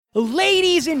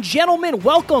Ladies and gentlemen,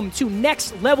 welcome to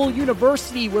Next Level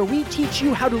University, where we teach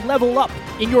you how to level up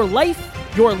in your life,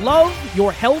 your love,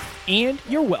 your health, and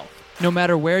your wealth. No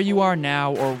matter where you are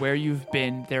now or where you've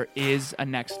been, there is a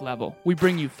next level. We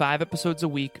bring you 5 episodes a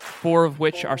week, 4 of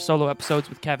which are solo episodes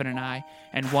with Kevin and I,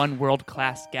 and 1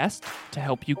 world-class guest to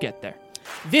help you get there.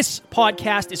 This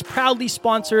podcast is proudly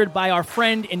sponsored by our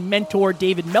friend and mentor,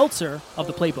 David Meltzer of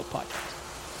the Playbook Podcast.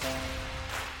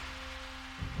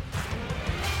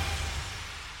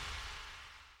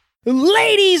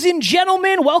 Ladies and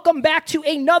gentlemen, welcome back to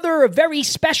another very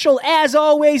special, as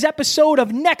always, episode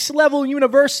of Next Level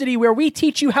University, where we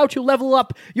teach you how to level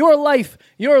up your life,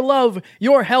 your love,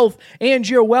 your health, and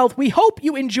your wealth. We hope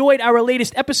you enjoyed our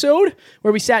latest episode,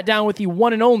 where we sat down with the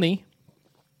one and only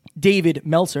David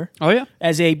Meltzer. Oh, yeah?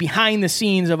 As a behind the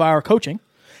scenes of our coaching.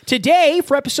 Today,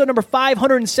 for episode number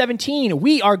 517,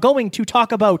 we are going to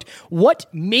talk about what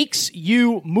makes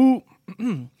you move...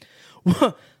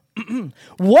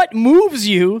 what moves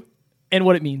you and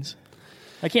what it means.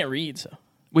 I can't read, so.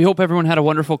 We hope everyone had a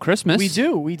wonderful Christmas.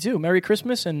 We do. Merry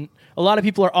Christmas, and a lot of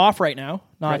people are off right now,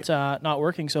 not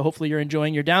working, so hopefully you're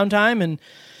enjoying your downtime and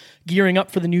gearing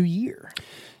up for the new year.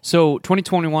 So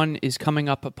 2021 is coming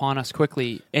up upon us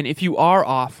quickly, and if you are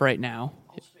off right now...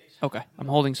 Okay, I'm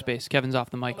holding space. Kevin's off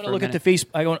the mic for a minute. Look at the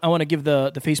I want to give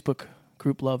the Facebook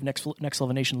group love, Next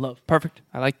Level Nation love. Perfect.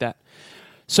 I like that.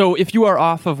 So if you are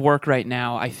off of work right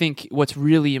now, I think what's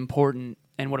really important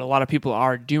and what a lot of people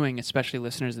are doing, especially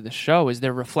listeners of this show, is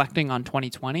they're reflecting on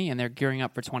 2020 and they're gearing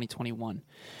up for 2021.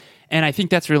 And I think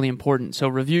that's really important. So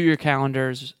review your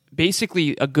calendars.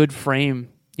 Basically, a good frame,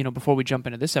 before we jump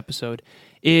into this episode,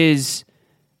 is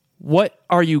what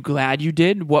are you glad you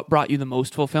did? What brought you the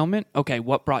most fulfillment? Okay,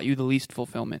 what brought you the least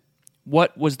fulfillment?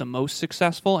 What was the most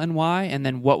successful and why? And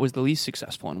then what was the least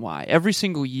successful and why? Every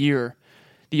single year,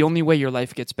 the only way your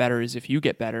life gets better is if you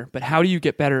get better. But how do you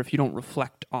get better if you don't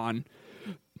reflect on,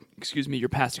 your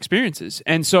past experiences?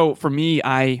 And so for me,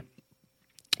 I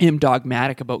am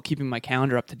dogmatic about keeping my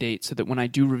calendar up to date so that when I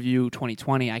do review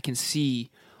 2020, I can see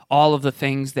all of the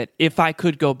things that if I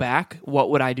could go back, what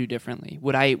would I do differently?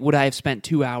 Would I have spent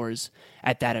 2 hours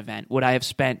at that event? Would I have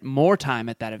spent more time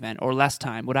at that event or less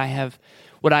time? Would I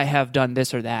have done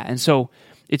this or that? And so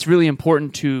it's really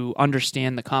important to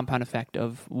understand the compound effect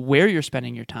of where you're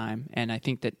spending your time, and I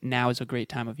think that now is a great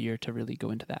time of year to really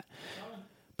go into that.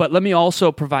 But let me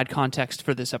also provide context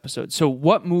for this episode. So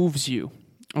what moves you?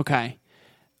 Okay.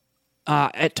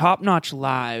 At Top Notch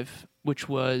Live, which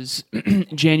was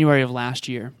January of last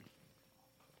year,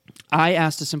 I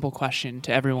asked a simple question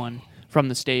to everyone from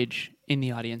the stage in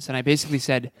the audience, and I basically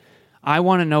said, I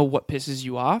want to know what pisses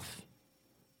you off,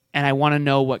 and I want to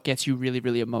know what gets you really,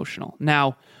 really emotional.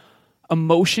 Now,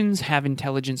 emotions have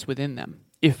intelligence within them.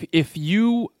 If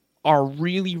you are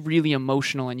really, really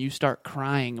emotional and you start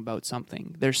crying about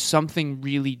something, there's something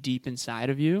really deep inside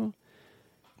of you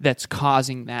that's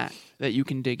causing that you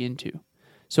can dig into.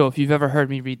 So if you've ever heard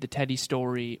me read the Teddy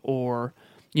story, or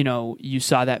you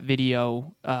saw that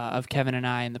video of Kevin and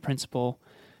I and the principal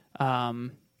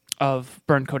of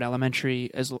Burncoat Elementary,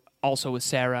 as also with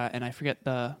Sarah, and I forget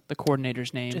the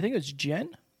coordinator's name. I think it was Jen.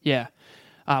 Yeah.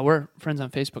 We're friends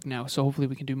on Facebook now, so hopefully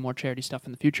we can do more charity stuff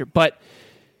in the future. But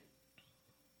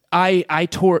I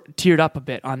teared up a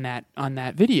bit on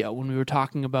that video when we were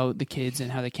talking about the kids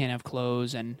and how they can't have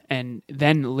clothes, and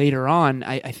then later on,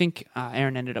 I think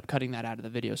Aaron ended up cutting that out of the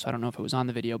video, so I don't know if it was on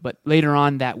the video, but later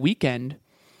on that weekend,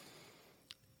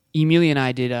 Emilia and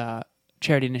I did a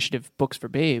charity initiative, Books for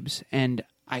Babes, and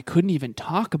I couldn't even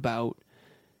talk about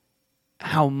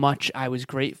how much I was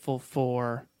grateful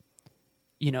for,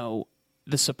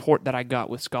 the support that I got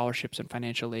with scholarships and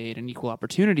financial aid and equal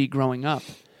opportunity growing up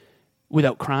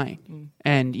without crying.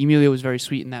 And Emilia was very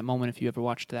sweet in that moment. If you ever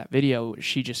watched that video,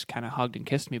 she just kind of hugged and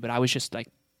kissed me, but I was just like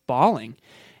bawling.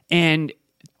 And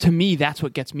to me, that's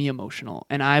what gets me emotional.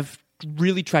 And I've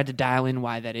really tried to dial in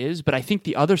why that is. But I think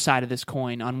the other side of this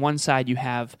coin, on one side you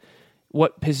have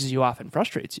what pisses you off and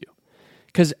frustrates you.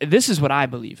 Because this is what I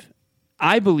believe.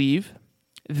 I believe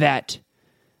that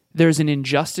there's an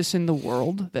injustice in the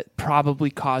world that probably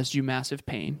caused you massive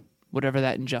pain, whatever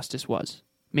that injustice was.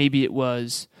 Maybe it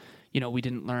was, we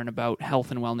didn't learn about health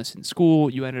and wellness in school.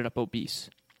 You ended up obese,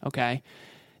 okay?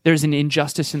 There's an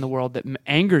injustice in the world that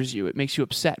angers you. It makes you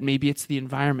upset. Maybe it's the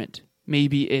environment.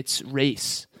 Maybe it's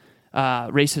racism.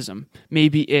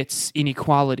 Maybe it's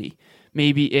inequality.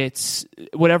 Maybe it's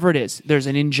whatever it is. There's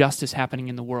an injustice happening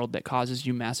in the world that causes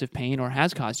you massive pain or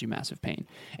has caused you massive pain.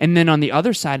 And then on the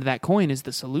other side of that coin is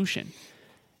the solution.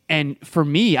 And for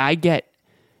me, I get,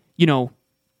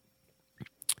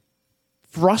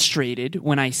 frustrated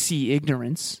when I see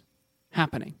ignorance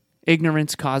happening.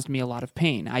 Ignorance caused me a lot of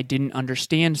pain. I didn't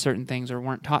understand certain things or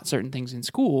weren't taught certain things in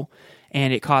school,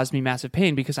 and it caused me massive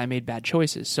pain because I made bad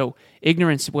choices. So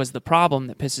ignorance was the problem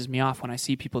that pisses me off when I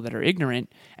see people that are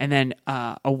ignorant, and then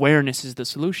awareness is the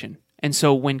solution. And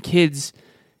so when kids,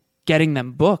 getting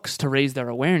them books to raise their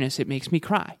awareness, it makes me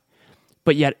cry.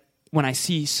 But yet when I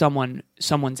see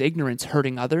someone's ignorance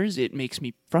hurting others, it makes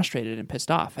me frustrated and pissed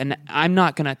off. And I'm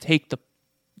not going to take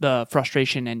the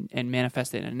frustration and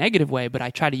manifest it in a negative way, but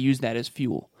I try to use that as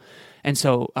fuel. And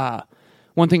so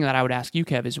one thing that I would ask you,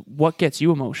 Kev, is what gets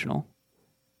you emotional,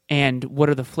 and what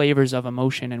are the flavors of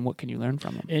emotion, and what can you learn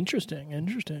from them?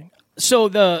 Interesting.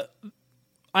 So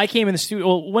I came in the studio,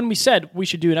 well, when we said we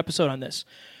should do an episode on this,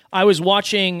 I was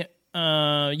watching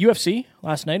UFC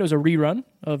last night. It was a rerun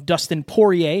of Dustin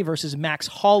Poirier versus Max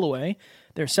Holloway,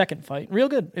 their second fight. Real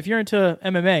good. If you're into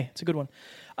MMA, it's a good one.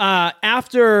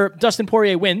 After Dustin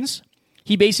Poirier wins,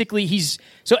 when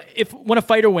a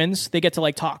fighter wins, they get to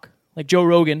like talk. Like Joe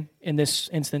Rogan in this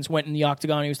instance went in the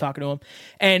octagon, he was talking to him,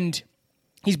 and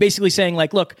he's basically saying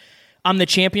like, look, I'm the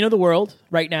champion of the world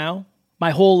right now.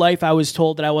 My whole life I was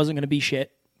told that I wasn't going to be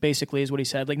shit, basically is what he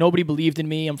said. Like nobody believed in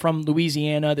me. I'm from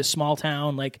Louisiana, this small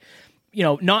town, like,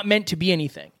 not meant to be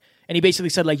anything. And he basically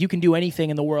said, like, you can do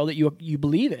anything in the world that you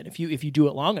believe in if you do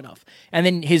it long enough. And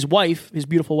then his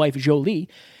beautiful wife, Jolie,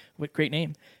 what great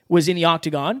name, was in the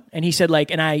octagon, and he said, like,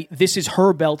 this is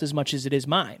her belt as much as it is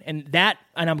mine. And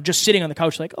I'm just sitting on the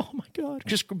couch like, oh my God,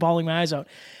 just bawling my eyes out.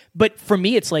 But for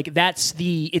me, it's like, it's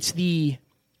the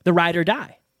ride or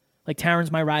die. Like,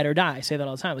 Taron's my ride or die. I say that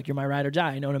all the time. Like, you're my ride or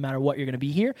die. I know no matter what, you're going to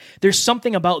be here. There's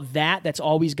something about that that's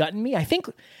always gotten me. I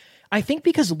think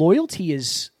because loyalty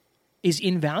is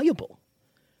invaluable.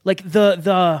 Like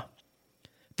the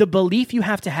belief you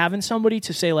have to have in somebody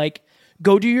to say, like,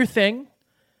 go do your thing.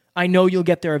 I know you'll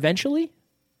get there eventually.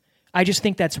 I just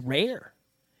think that's rare.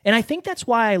 And I think that's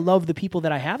why I love the people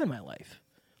that I have in my life.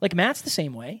 Like Matt's the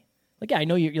same way. Like, yeah, I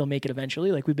know you'll make it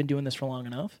eventually. Like, we've been doing this for long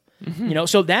enough. Mm-hmm.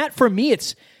 So that for me,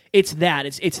 it's that.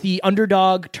 It's the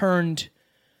underdog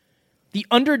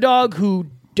who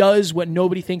does what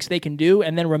nobody thinks they can do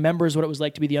and then remembers what it was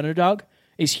like to be the underdog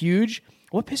is huge.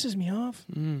 What pisses me off?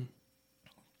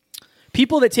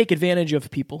 People that take advantage of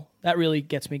people. That really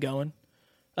gets me going.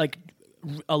 Like,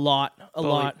 a lot.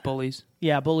 Bullies.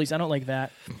 Yeah, bullies. I don't like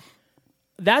that.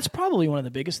 That's probably one of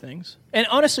the biggest things. And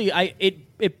honestly,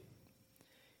 it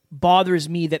bothers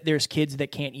me that there's kids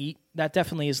that can't eat. That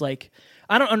definitely is like,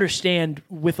 I don't understand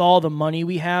with all the money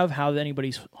we have how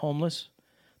anybody's homeless.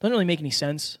 Doesn't really make any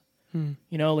sense.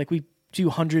 Like we do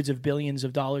hundreds of billions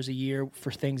of dollars a year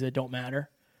for things that don't matter.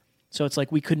 So it's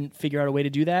like we couldn't figure out a way to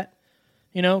do that.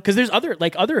 Because there's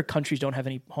other countries don't have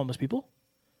any homeless people.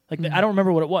 Like, I don't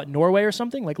remember what it was, Norway or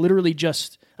something. Like, literally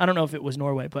I don't know if it was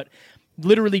Norway, but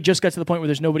literally just got to the point where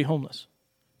there's nobody homeless.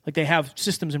 Like, they have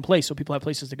systems in place so people have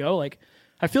places to go. Like,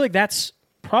 I feel like that's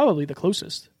probably the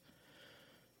closest.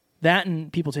 That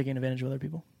and people taking advantage of other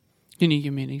people. Can you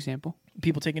give me an example?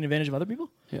 People taking advantage of other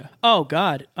people? Yeah. Oh,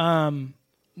 God.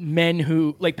 Men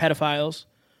who, like pedophiles.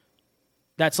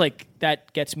 That's like,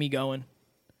 that gets me going.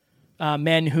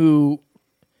 Men who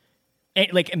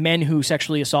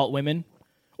sexually assault women.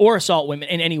 Or assault women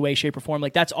in any way, shape, or form.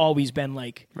 Like, that's always been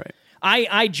like... Right.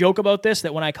 I joke about this,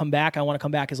 that when I come back, I want to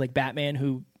come back as like Batman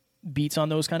who beats on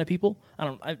those kind of people.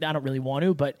 I don't really want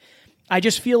to, but I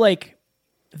just feel like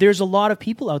there's a lot of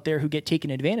people out there who get taken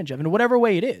advantage of in whatever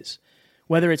way it is.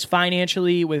 Whether it's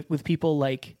financially with people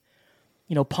like,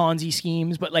 Ponzi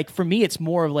schemes. But like, for me, it's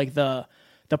more of like the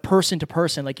person to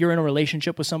person. Like, you're in a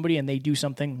relationship with somebody and they do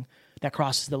something that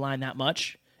crosses the line that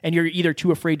much. And you're either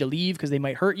too afraid to leave because they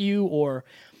might hurt you, or...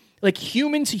 like,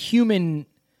 human to human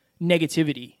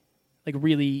negativity, like,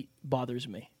 really bothers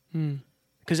me.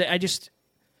 Because I just,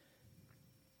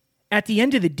 at the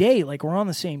end of the day, like, we're on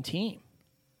the same team.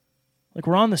 Like,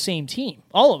 we're on the same team.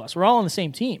 All of us, we're all on the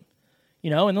same team.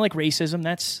 And then, like, racism,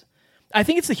 I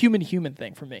think it's the human to human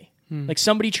thing for me. Like,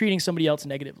 somebody treating somebody else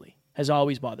negatively has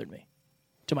always bothered me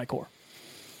to my core.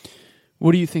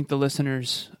 What do you think the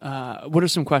listeners, what are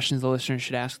some questions the listeners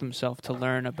should ask themselves to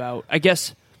learn about, I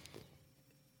guess...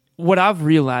 What I've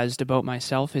realized about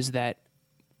myself is that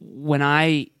when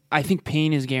I think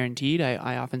pain is guaranteed.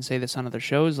 I often say this on other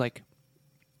shows, like,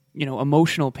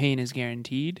 emotional pain is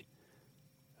guaranteed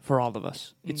for all of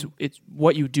us. It's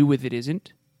what you do with it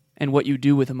isn't, and what you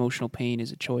do with emotional pain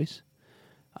is a choice.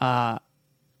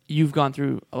 You've gone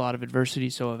through a lot of adversity,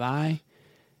 so have I,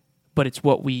 but it's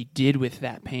what we did with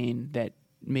that pain that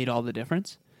made all the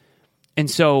difference.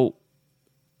 And so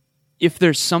if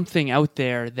there's something out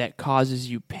there that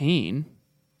causes you pain,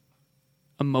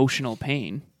 emotional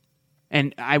pain,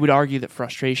 And I would argue that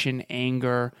frustration,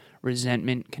 anger,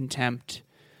 resentment, contempt,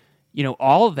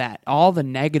 all of that, all the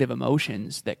negative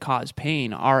emotions that cause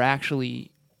pain are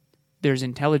actually, there's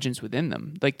intelligence within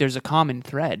them. Like there's a common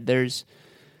thread. There's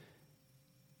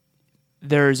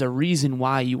a reason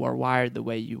why you are wired the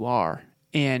way you are.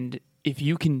 And if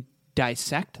you can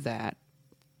dissect that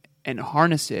and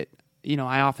harness it,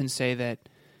 I often say that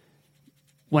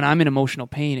when I'm in emotional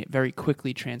pain, it very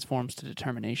quickly transforms to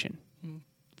determination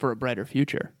for a brighter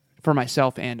future for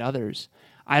myself and others.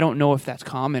 I don't know if that's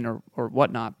common or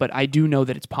whatnot, but I do know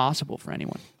that it's possible for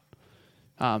anyone.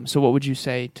 So what would you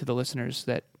say to the listeners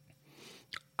that...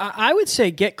 I would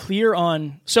say get clear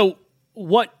on, so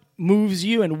what moves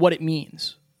you and what it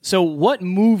means. So what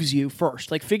moves you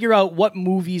first? Like figure out what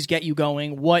movies get you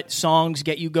going, what songs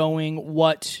get you going,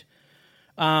 what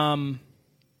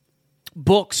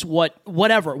books,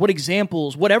 whatever, what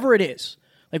examples, whatever it is.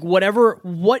 Like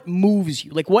what moves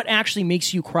you? Like what actually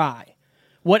makes you cry?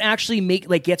 What actually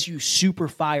gets you super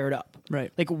fired up?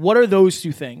 Right. Like what are those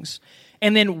two things?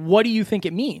 And then what do you think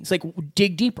it means? Like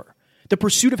dig deeper. The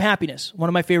Pursuit of Happiness, one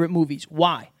of my favorite movies.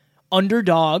 Why?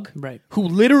 Underdog, right, who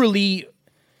literally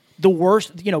the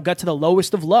worst, got to the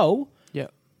lowest of low,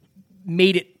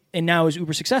 made it, and now is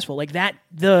uber successful. Like that,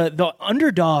 the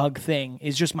underdog thing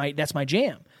is just that's my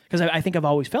jam, because I think I've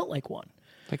always felt like one.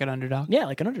 Like an underdog? Yeah,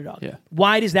 like an underdog. Yeah.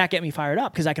 Why does that get me fired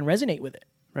up? Because I can resonate with it.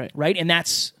 Right? And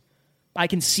I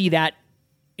can see that,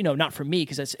 not for me,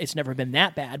 because it's never been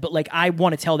that bad, but like I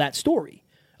want to tell that story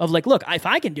of like, look, if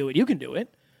I can do it, you can do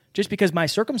it. Just because my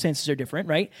circumstances are different,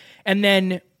 right? And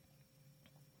then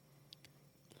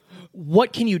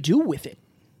what can you do with it?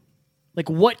 Like,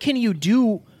 what can you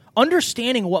do?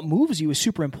 Understanding what moves you is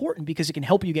super important because it can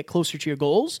help you get closer to your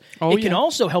goals. It can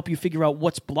also help you figure out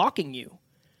what's blocking you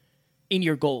in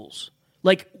your goals.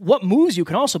 Like, what moves you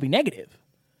can also be negative.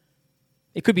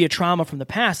 It could be a trauma from the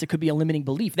past. It could be a limiting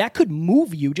belief. That could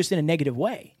move you just in a negative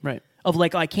way. Right. Of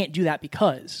like, oh, I can't do that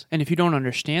because. And if you don't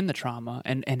understand the trauma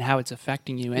and how it's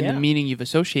affecting you and the meaning you've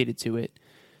associated to it,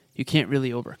 you can't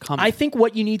really overcome it. I think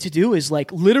what you need to do is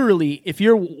like literally, if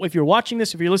you're watching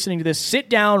this, if you're listening to this, sit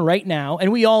down right now.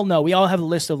 And we all know, we all have a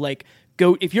list of like,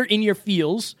 if you're in your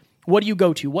feels, what do you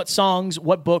go to? What songs,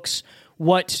 what books,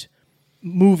 what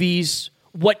movies,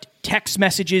 what text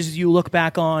messages do you look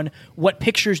back on? What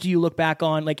pictures do you look back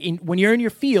on? Like when you're in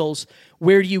your feels,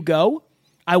 where do you go?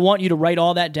 I want you to write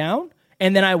all that down,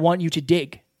 and then I want you to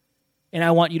dig. And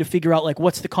I want you to figure out like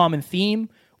what's the common theme?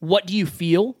 What do you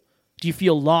feel? Do you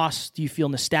feel lost? Do you feel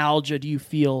nostalgia? Do you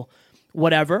feel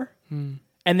whatever? And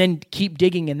then keep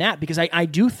digging in that, because I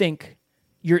do think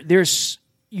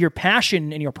your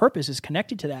passion and your purpose is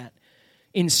connected to that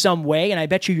in some way, and I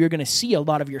bet you're going to see a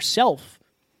lot of yourself.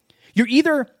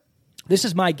 This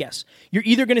is my guess, you're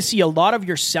either going to see a lot of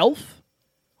yourself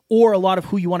or a lot of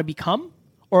who you want to become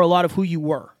or a lot of who you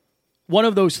were. One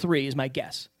of those three is my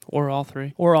guess. Or all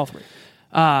three.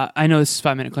 I know this is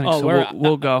 5 Minute Clinic, so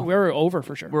we'll go. We're over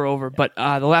for sure. We're over. But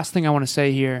the last thing I want to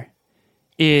say here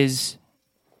is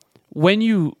when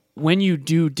you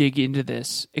do dig into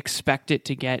this, expect it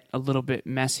to get a little bit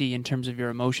messy in terms of your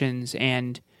emotions,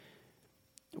 and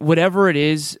whatever it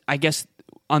is, I guess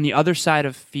on the other side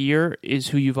of fear is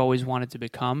who you've always wanted to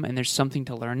become, and there's something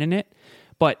to learn in it.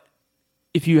 But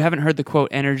if you haven't heard the quote,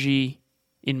 energy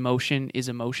in motion is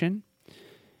emotion,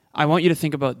 I want you to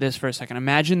think about this for a second.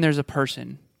 Imagine there's a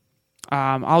person.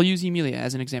 I'll use Emilia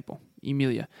as an example.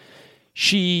 Emilia.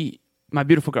 My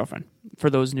beautiful girlfriend, for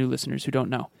those new listeners who don't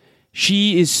know,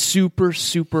 she is super,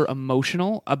 super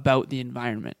emotional about the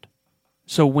environment.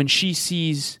 So when she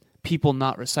sees people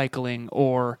not recycling,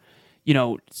 or,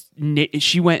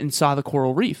 she went and saw the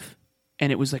coral reef,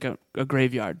 and it was like a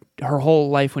graveyard. Her whole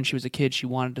life when she was a kid, she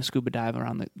wanted to scuba dive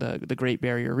around the Great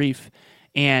Barrier Reef.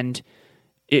 And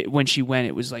when she went,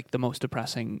 it was like the most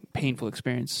depressing, painful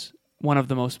experience, one of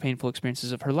the most painful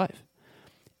experiences of her life.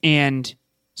 And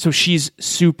so she's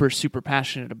super, super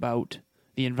passionate about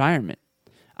the environment.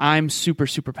 I'm super,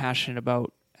 super passionate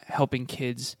about helping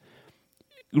kids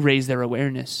raise their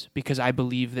awareness, because I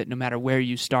believe that no matter where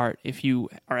you start, if you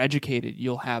are educated,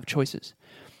 you'll have choices.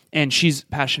 And she's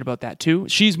passionate about that too.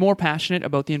 She's more passionate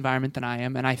about the environment than I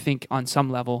am. And I think on some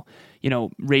level,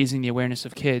 raising the awareness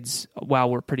of kids, while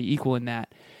we're pretty equal in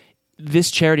that,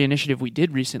 this charity initiative we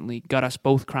did recently got us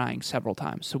both crying several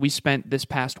times. So we spent this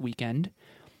past weekend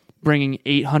bringing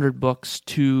 800 books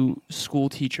to school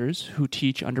teachers who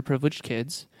teach underprivileged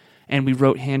kids. And we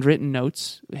wrote handwritten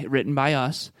notes written by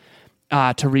us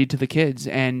to read to the kids.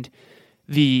 And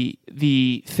the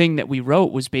thing that we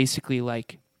wrote was basically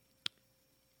like,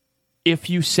 if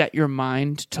you set your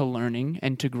mind to learning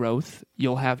and to growth,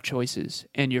 you'll have choices,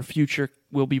 and your future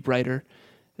will be brighter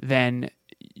than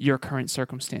your current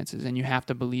circumstances, and you have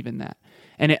to believe in that.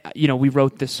 And we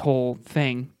wrote this whole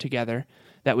thing together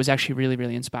that was actually really,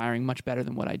 really inspiring, much better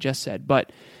than what I just said.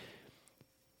 But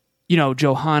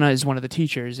Johanna is one of the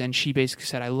teachers, and she basically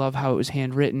said, I love how it was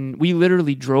handwritten. We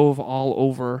literally drove all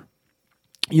over,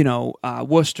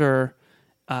 Worcester,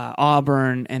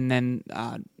 Auburn, and then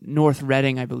North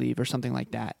Reading, I believe, or something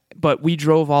like that. But we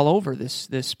drove all over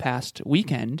this past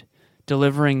weekend,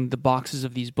 delivering the boxes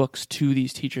of these books to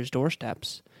these teachers'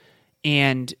 doorsteps,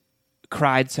 and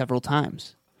cried several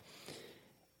times.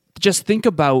 Just think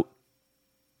about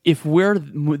if we're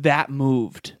that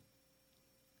moved.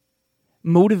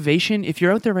 Motivation, if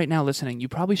you're out there right now listening, you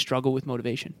probably struggle with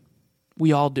motivation.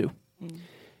 We all do.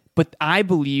 But I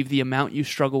believe the amount you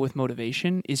struggle with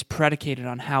motivation is predicated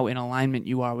on how in alignment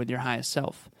you are with your highest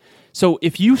self. So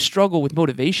if you struggle with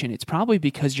motivation, it's probably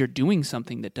because you're doing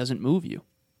something that doesn't move you.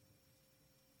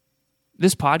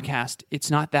 This podcast,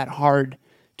 it's not that hard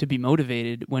to be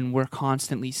motivated when we're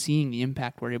constantly seeing the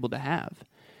impact we're able to have.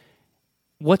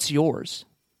 What's yours?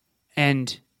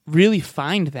 And really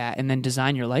find that and then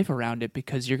design your life around it,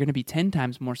 because you're going to be 10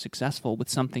 times more successful with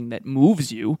something that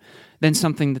moves you than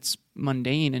something that's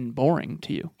mundane and boring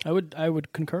to you. I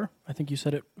would concur. I think you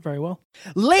said it very well.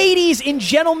 Ladies and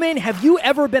gentlemen, have you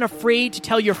ever been afraid to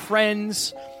tell your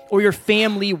friends or your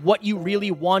family what you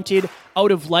really wanted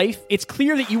out of life? It's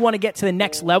clear that you want to get to the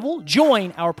next level.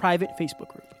 Join our private Facebook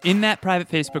group. In that private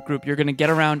Facebook group, you're going to get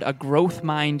around a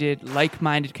growth-minded,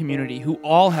 like-minded community who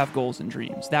all have goals and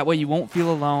dreams. That way you won't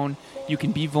feel alone, you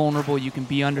can be vulnerable, you can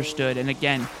be understood, and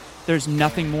again, there's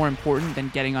nothing more important than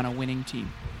getting on a winning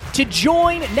team. To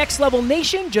join Next Level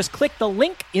Nation, just click the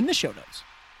link in the show notes.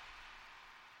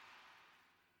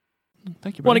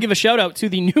 Thank you, I want to give a shout out to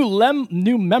the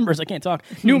new members. I can't talk.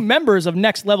 New members of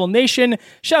Next Level Nation.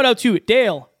 Shout out to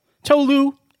Dale,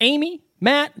 Tolu, Amy,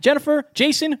 Matt, Jennifer,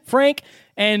 Jason, Frank,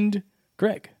 and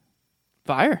Greg.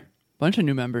 Fire. Bunch of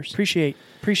new members. Appreciate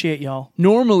y'all.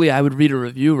 Normally, I would read a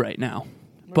review right now,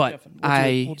 but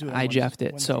we'll do it I jeffed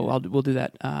it, so we'll do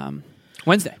that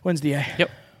Wednesday. Wednesday.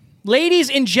 Yep. Ladies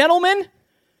and gentlemen,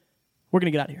 we're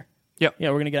going to get out of here. Yep. Yeah,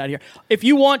 we're going to get out of here. If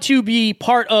you want to be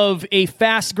part of a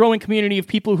fast-growing community of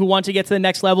people who want to get to the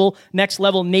next level, Next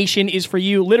Level Nation is for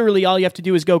you. Literally, all you have to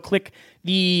do is go click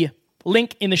the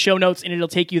link in the show notes, and it'll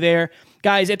take you there.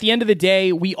 Guys, at the end of the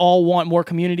day, we all want more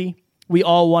community. We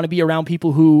all want to be around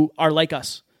people who are like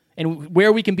us and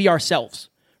where we can be ourselves,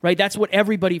 right? That's what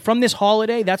everybody, from this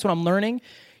holiday, that's what I'm learning.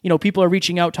 People are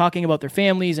reaching out, talking about their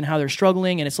families and how they're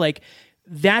struggling, and it's like,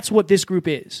 that's what this group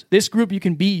is. This group, you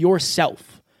can be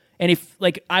yourself. And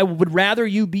I would rather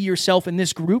you be yourself in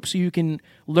this group so you can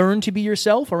learn to be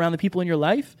yourself around the people in your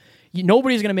life.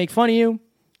 Nobody's going to make fun of you.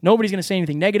 Nobody's going to say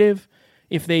anything negative.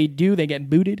 If they do, they get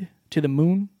booted to the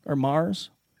moon or Mars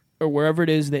or wherever it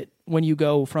is that when you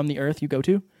go from the Earth you go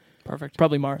to. Perfect.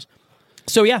 Probably Mars.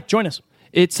 So yeah, join us.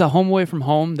 It's a home away from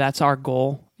home. That's our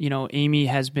goal. Amy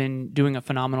has been doing a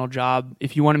phenomenal job.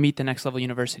 If you want to meet the Next Level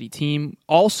University team,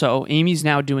 also, Amy's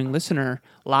now doing listener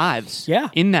lives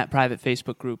in that private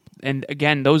Facebook group. And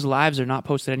again, those lives are not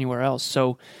posted anywhere else.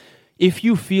 So if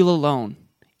you feel alone,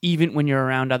 even when you're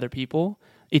around other people,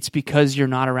 it's because you're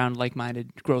not around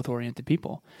like-minded, growth-oriented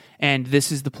people. And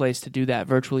this is the place to do that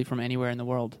virtually from anywhere in the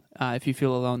world. If you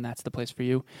feel alone, that's the place for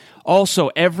you.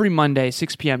 Also, every Monday,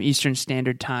 6 p.m. Eastern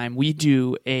Standard Time, we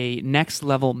do a Next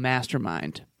Level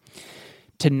Mastermind.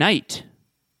 Tonight,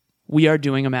 we are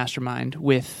doing a mastermind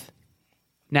with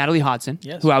Natalie Hodson,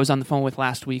 who I was on the phone with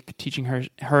last week, teaching her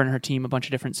and her team a bunch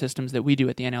of different systems that we do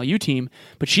at the NLU team.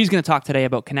 But she's going to talk today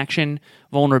about connection,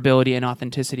 vulnerability, and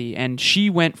authenticity. And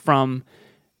she went from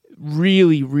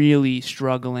really, really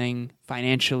struggling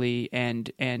financially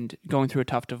and going through a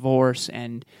tough divorce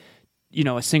and,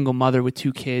 a single mother with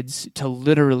 2 kids to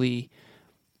literally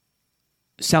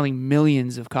selling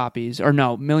millions of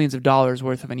dollars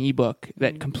worth of an ebook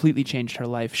that completely changed her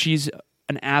life. She's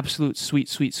an absolute sweet,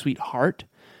 sweet, sweet heart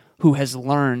who has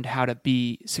learned how to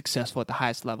be successful at the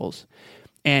highest levels.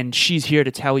 And she's here to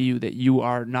tell you that you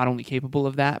are not only capable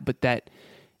of that, but that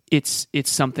it's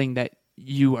something that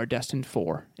you are destined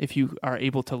for if you are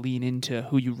able to lean into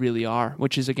who you really are,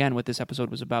 which is, again, what this episode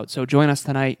was about. So join us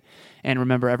tonight, and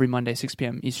remember, every Monday, 6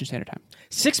 p.m. Eastern Standard Time.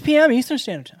 6 p.m. Eastern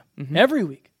Standard Time. Mm-hmm. Every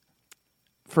week.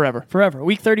 Forever.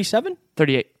 Week 37?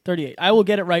 38. I will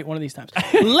get it right one of these times.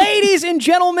 Ladies and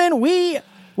gentlemen,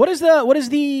 what is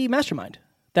the mastermind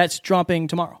that's dropping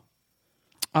tomorrow?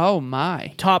 Oh,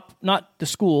 my. Top, not the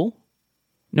school.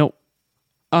 No.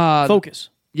 Focus.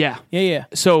 Yeah. Yeah.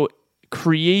 So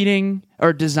creating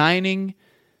or designing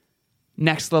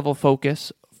next level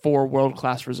focus for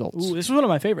world-class results. Ooh, this was one of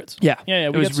my favorites. Yeah,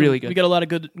 it was really good. We got a lot of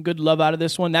good love out of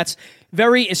this one. That's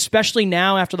especially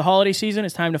now after the holiday season,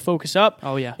 it's time to focus up.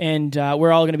 Oh, yeah. And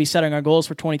we're all going to be setting our goals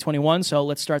for 2021, so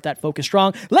let's start that focus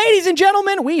strong. Ladies and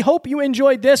gentlemen, we hope you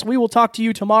enjoyed this. We will talk to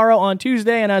you tomorrow on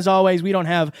Tuesday, and as always, we don't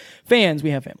have fans,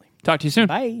 we have family. Talk to you soon.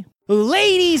 Bye.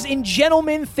 Ladies and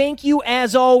gentlemen, thank you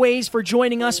as always for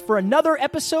joining us for another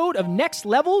episode of Next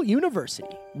Level University.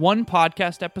 One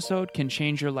podcast episode can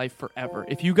change your life forever.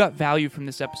 If you got value from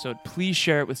this episode, please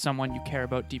share it with someone you care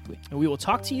about deeply. And we will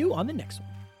talk to you on the next one.